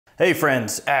Hey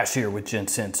friends, Ash here with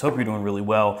Gents. Hope you're doing really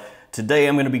well. Today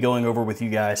I'm going to be going over with you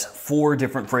guys 4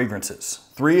 different fragrances.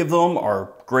 3 of them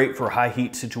are great for high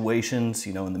heat situations.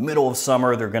 You know, in the middle of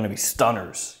summer, they're going to be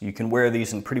stunners. You can wear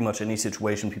these in pretty much any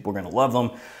situation. People are going to love them.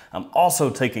 I'm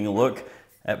also taking a look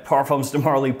at Parfums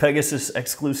Pegasus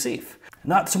Exclusif.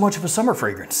 Not so much of a summer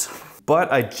fragrance,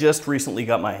 but I just recently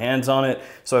got my hands on it,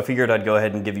 so I figured I'd go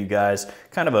ahead and give you guys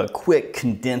kind of a quick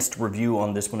condensed review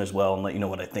on this one as well and let you know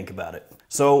what I think about it.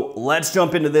 So let's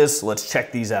jump into this, let's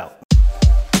check these out.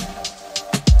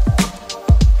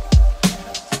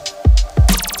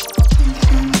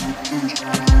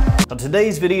 Now,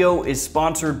 today's video is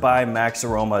sponsored by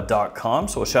MAXAROMA.com,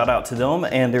 so a shout out to them,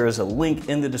 and there is a link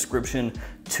in the description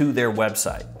to their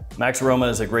website. MAXAROMA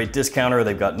is a great discounter.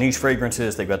 They've got niche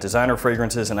fragrances, they've got designer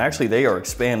fragrances, and actually they are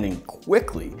expanding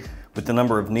quickly with the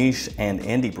number of niche and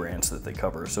indie brands that they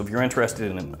cover. So if you're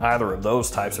interested in either of those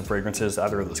types of fragrances,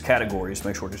 either of those categories,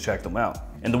 make sure to check them out.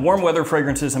 And the warm weather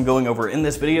fragrances I'm going over in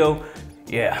this video,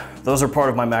 yeah, those are part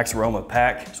of my MAXAROMA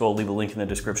pack, so I'll leave a link in the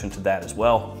description to that as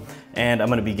well. And I'm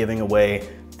gonna be giving away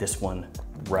this one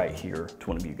right here to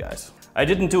one of you guys. I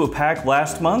didn't do a pack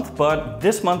last month, but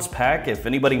this month's pack, if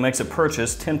anybody makes a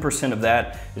purchase, 10% of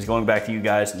that is going back to you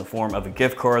guys in the form of a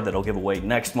gift card that I'll give away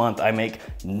next month. I make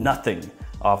nothing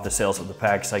off the sales of the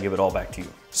packs. I give it all back to you.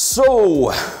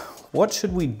 So, what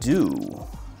should we do?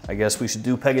 I guess we should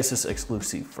do Pegasus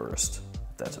Exclusif first,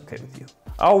 if that's okay with you.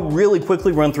 I'll really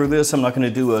quickly run through this. I'm not gonna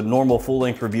do a normal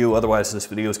full-length review, otherwise this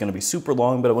video is gonna be super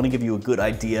long, but I wanna give you a good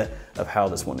idea of how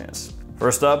this one is.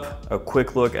 First up, a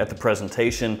quick look at the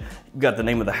presentation. You've got the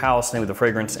name of the house, name of the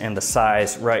fragrance, and the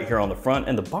size right here on the front,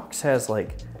 and the box has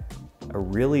like a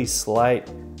really slight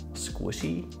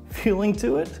squishy feeling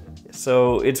to it.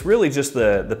 So it's really just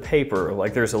the paper,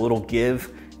 like there's a little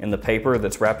give in the paper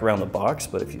that's wrapped around the box,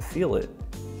 but if you feel it,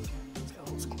 it's got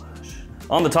a little squish.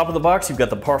 On the top of the box, you've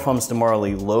got the Parfums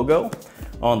logo.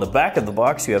 On the back of the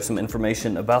box, you have some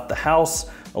information about the house,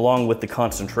 along with the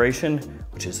concentration,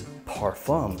 which is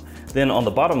Parfum. Then on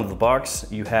the bottom of the box,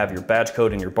 you have your badge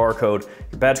code and your barcode.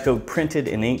 Your badge code printed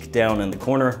in ink down in the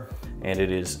corner, and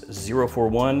it is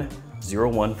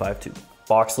 0410152.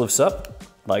 Box lifts up,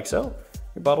 like so.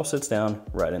 Your bottle sits down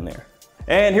right in there.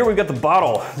 And here we've got the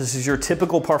bottle. This is your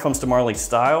typical Parfums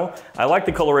style. I like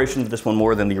the coloration of this one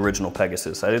more than the original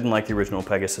Pegasus. I didn't like the original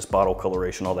Pegasus bottle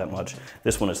coloration all that much.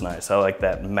 This one is nice. I like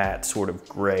that matte sort of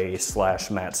gray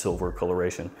 / matte silver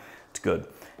coloration. It's good.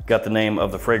 Got the name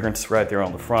of the fragrance right there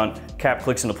on the front. Cap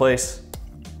clicks into place,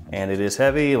 and it is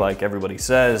heavy, like everybody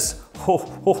says.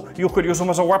 Oh, you could use them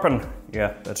as a weapon.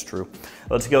 Yeah, that's true.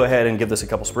 Let's go ahead and give this a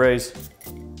couple sprays.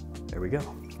 There we go.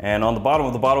 And on the bottom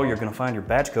of the bottle, you're gonna find your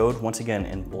badge code, once again,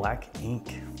 in black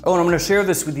ink. Oh, and I'm gonna share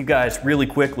this with you guys really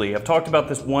quickly. I've talked about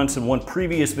this once in one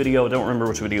previous video. I don't remember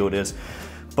which video it is.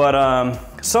 But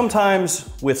sometimes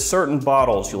with certain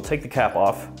bottles, you'll take the cap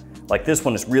off. Like this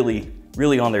one is really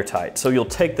on there tight. So you'll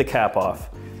take the cap off,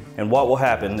 and what will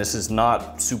happen, this is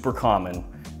not super common,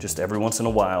 just every once in a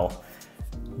while,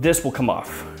 this will come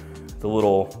off. The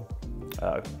little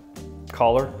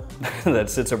collar that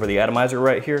sits over the atomizer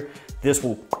right here, this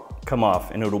will come off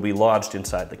and it'll be lodged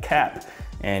inside the cap,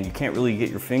 and you can't really get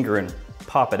your finger and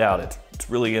pop it out. It's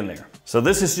really in there. So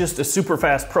this is just a super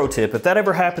fast pro tip. If that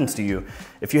ever happens to you,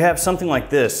 if you have something like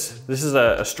this is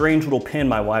a strange little pin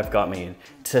my wife got me.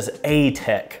 It says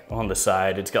A-Tech on the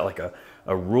side. It's got like a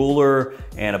ruler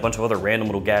and a bunch of other random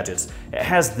little gadgets. It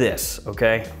has this,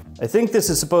 okay? I think this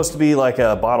is supposed to be like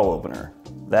a bottle opener.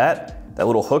 That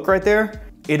little hook right there,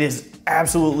 it is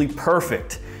absolutely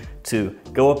perfect to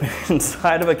go up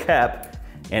inside of a cap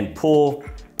and pull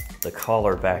the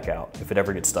collar back out if it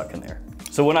ever gets stuck in there.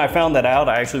 So when I found that out,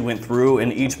 I actually went through,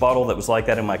 and each bottle that was like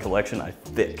that in my collection, I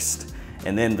fixed.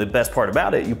 And then the best part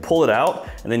about it, you pull it out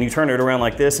and then you turn it around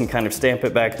like this and kind of stamp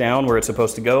it back down where it's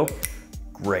supposed to go.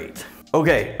 Great.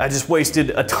 Okay, I just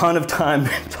wasted a ton of time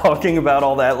talking about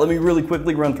all that. Let me really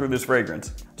quickly run through this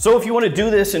fragrance. So if you want to do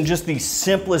this in just the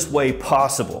simplest way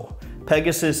possible,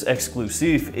 Pegasus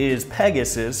Exclusif is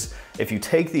Pegasus. If you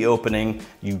take the opening,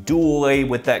 you do away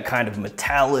with that kind of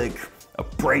metallic,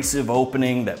 abrasive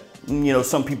opening that, you know,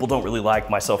 some people don't really like,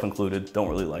 myself included, don't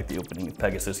really like the opening of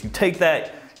Pegasus. You take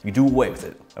that, you do away with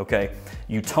it, okay?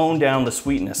 You tone down the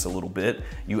sweetness a little bit.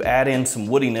 You add in some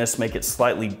woodiness, make it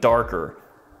slightly darker.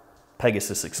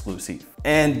 Pegasus Exclusif.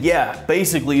 And yeah,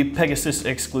 basically Pegasus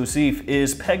Exclusif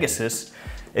is Pegasus.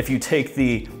 If you take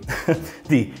the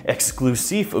the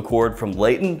Exclusif accord from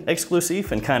Latent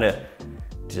Exclusif and kind of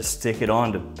just stick it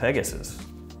on to Pegasus.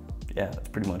 Yeah, that's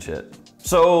pretty much it.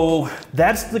 So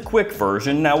that's the quick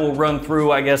version. Now we'll run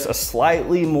through, I guess, a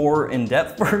slightly more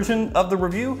in-depth version of the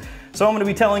review. So I'm gonna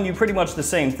be telling you pretty much the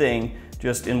same thing,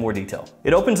 just in more detail.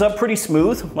 It opens up pretty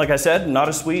smooth, like I said, not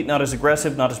as sweet, not as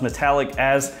aggressive, not as metallic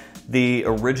as the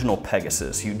original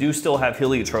Pegasus. You do still have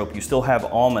heliotrope, you still have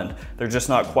almond, they're just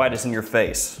not quite as in your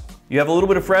face. You have a little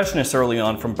bit of freshness early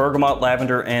on from bergamot,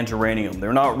 lavender, and geranium.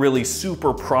 They're not really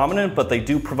super prominent, but they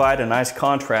do provide a nice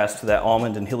contrast to that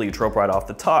almond and heliotrope right off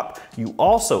the top. You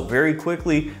also very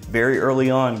quickly, very early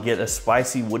on, get a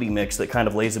spicy woody mix that kind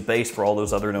of lays a base for all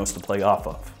those other notes to play off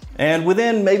of. And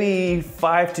within maybe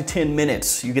 5 to 10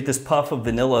 minutes, you get this puff of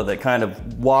vanilla that kind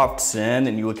of wafts in,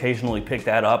 and you occasionally pick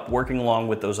that up, working along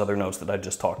with those other notes that I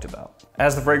just talked about.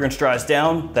 As the fragrance dries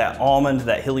down, that almond,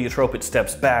 that heliotrope, it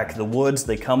steps back. The woods,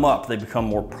 they come up, they become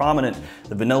more prominent.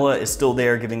 The vanilla is still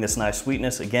there, giving this nice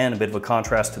sweetness. Again, a bit of a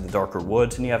contrast to the darker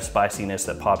woods, and you have spiciness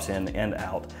that pops in and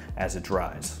out as it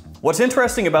dries. What's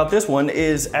interesting about this one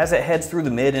is as it heads through the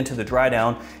mid into the dry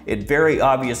down, it very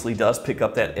obviously does pick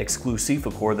up that Exclusif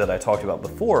accord that I talked about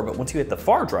before, but once you hit the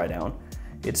far dry down,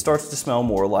 it starts to smell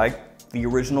more like the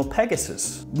original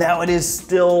Pegasus. Now it is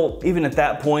still, even at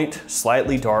that point,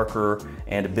 slightly darker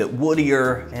and a bit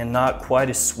woodier and not quite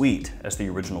as sweet as the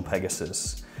original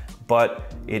Pegasus,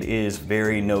 but it is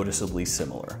very noticeably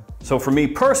similar. So for me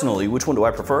personally, which one do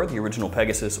I prefer, the original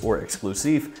Pegasus or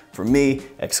Exclusif? For me,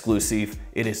 Exclusif,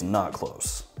 it is not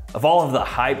close. Of all of the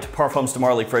hyped Parfums de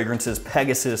Marly fragrances,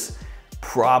 Pegasus,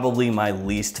 probably my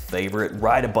least favorite,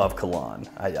 right above Cologne.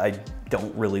 I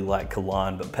don't really like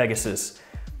Cologne, but Pegasus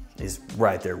is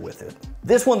right there with it.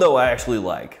 This one though I actually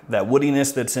like. That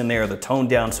woodiness that's in there, the toned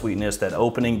down sweetness, that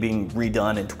opening being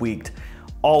redone and tweaked,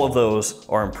 all of those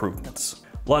are improvements.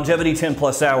 Longevity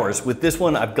 10+ hours. With this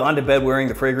one, I've gone to bed wearing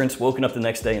the fragrance, woken up the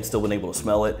next day and still been able to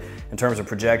smell it. In terms of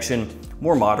projection,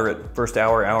 more moderate. First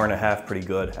hour, hour and a half, pretty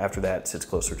good. After that, it sits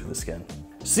closer to the skin.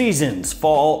 Seasons,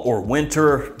 fall or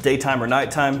winter, daytime or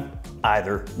nighttime,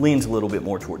 either. Leans a little bit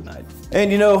more toward night.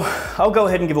 And you know, I'll go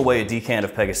ahead and give away a decant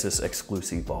of Pegasus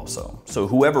Exclusif also. So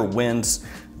whoever wins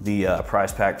the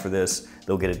prize pack for this,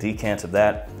 they'll get a decant of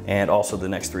that and also the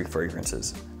next 3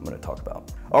 fragrances I'm gonna talk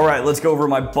about. All right, let's go over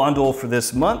my bundle for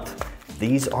this month.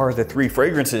 These are the 3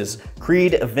 fragrances: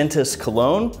 Creed Aventus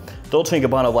Cologne, Dolce &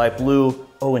 Gabbana Light Blue,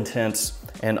 Eau Intense,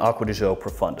 and Acqua di Gio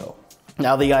Profondo.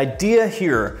 Now the idea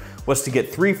here was to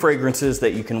get 3 fragrances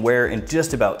that you can wear in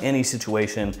just about any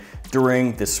situation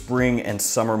during the spring and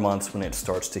summer months when it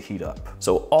starts to heat up.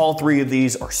 So all 3 of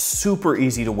these are super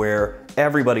easy to wear.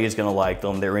 Everybody is gonna like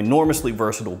them. They're enormously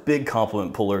versatile, big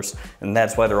compliment pullers, and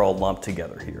that's why they're all lumped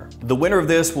together here. The winner of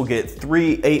this will get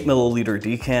 3 8-milliliter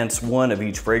decants, 1 of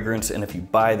each fragrance, and if you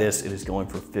buy this, it is going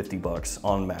for $50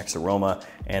 on MAXAROMA,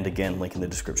 and again, link in the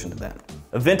description to that.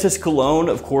 Aventus Cologne,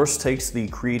 of course, takes the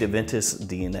Creed Aventus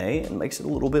DNA and makes it a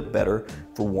little bit better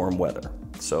for warm weather.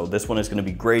 So this one is gonna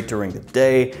be great during the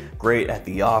day, great at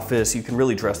the office. You can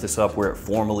really dress this up, wear it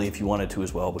formally if you wanted to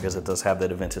as well, because it does have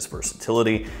that Aventus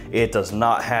versatility. It does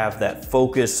not have that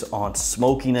focus on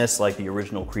smokiness like the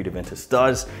original Creed Aventus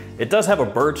does. It does have a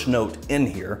birch note in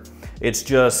here. It's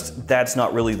just, that's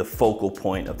not really the focal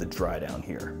point of the dry down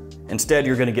here. Instead,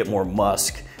 you're gonna get more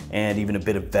musk and even a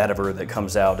bit of vetiver that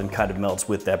comes out and kind of melts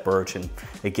with that birch. And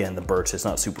again, the birch is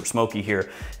not super smoky here.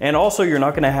 And also you're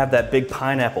not gonna have that big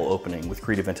pineapple opening with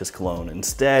Creed Aventus Cologne.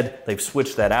 Instead, they've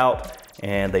switched that out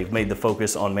and they've made the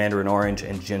focus on mandarin orange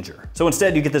and ginger. So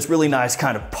instead you get this really nice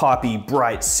kind of poppy,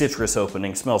 bright citrus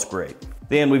opening, smells great.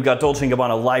 Then we've got Dolce &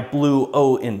 Gabbana Light Blue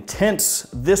Eau Intense.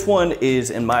 This one is,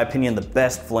 in my opinion, the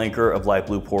best flanker of Light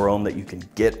Blue Pour Homme that you can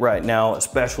get right now,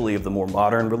 especially of the more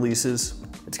modern releases.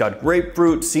 It's got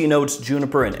grapefruit, sea notes,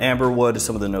 juniper, and amberwood is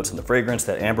some of the notes in the fragrance.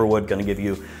 That amberwood gonna give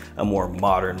you a more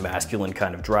modern, masculine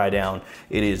kind of dry down.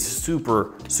 It is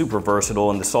super, super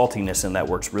versatile, and the saltiness in that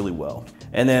works really well.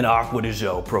 And then Acqua di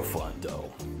Gio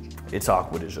Profondo. It's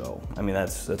Acqua di Gio. I mean,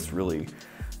 that's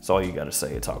all you gotta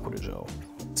say, it's Acqua di Gio.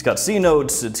 It's got sea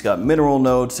notes, it's got mineral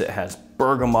notes, it has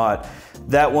bergamot.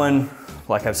 That one,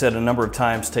 like I've said a number of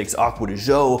times, takes Acqua di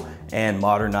Gio and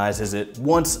modernizes it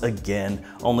once again,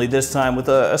 only this time with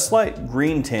a slight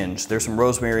green tinge. There's some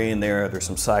rosemary in there, there's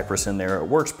some cypress in there, it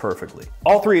works perfectly.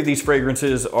 All 3 of these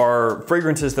fragrances are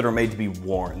fragrances that are made to be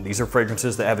worn. These are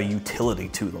fragrances that have a utility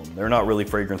to them. They're not really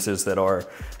fragrances that are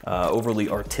overly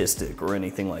artistic or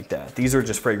anything like that. These are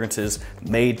just fragrances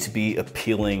made to be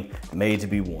appealing, made to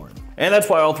be worn. And that's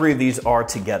why all 3 of these are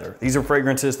together. These are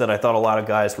fragrances that I thought a lot of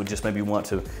guys would just maybe want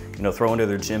to, throw into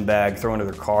their gym bag, throw into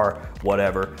their car,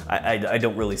 whatever. I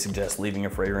don't really suggest leaving a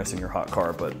fragrance in your hot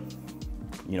car, but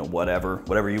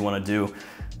whatever you want to do.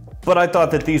 But I thought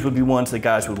that these would be ones that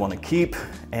guys would want to keep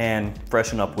and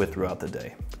freshen up with throughout the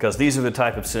day, because these are the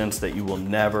type of scents that you will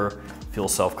never feel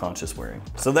self-conscious wearing.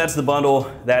 So that's the bundle.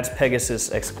 That's Pegasus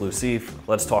Exclusif.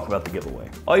 Let's talk about the giveaway.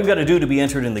 All you've got to do to be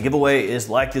entered in the giveaway is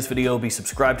like this video, be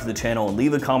subscribed to the channel, and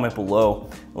leave a comment below.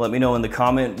 Let me know in the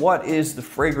comment, what is the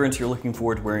fragrance you're looking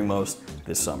forward to wearing most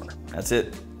this summer? That's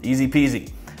it, easy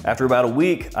peasy. After about a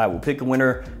week, I will pick a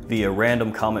winner via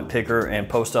random comment picker and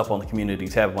post up on the community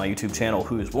tab of my YouTube channel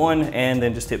who has won, and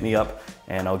then just hit me up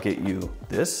and I'll get you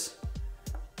this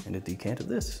and a decant of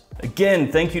this.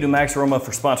 Again, thank you to MAXAROMA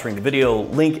for sponsoring the video.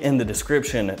 Link in the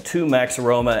description to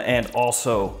MAXAROMA and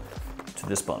also to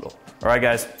this bundle. All right,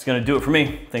 guys, it's gonna do it for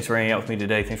me. Thanks for hanging out with me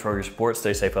today. Thanks for all your support.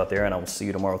 Stay safe out there, and I will see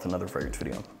you tomorrow with another fragrance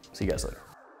video. See you guys later.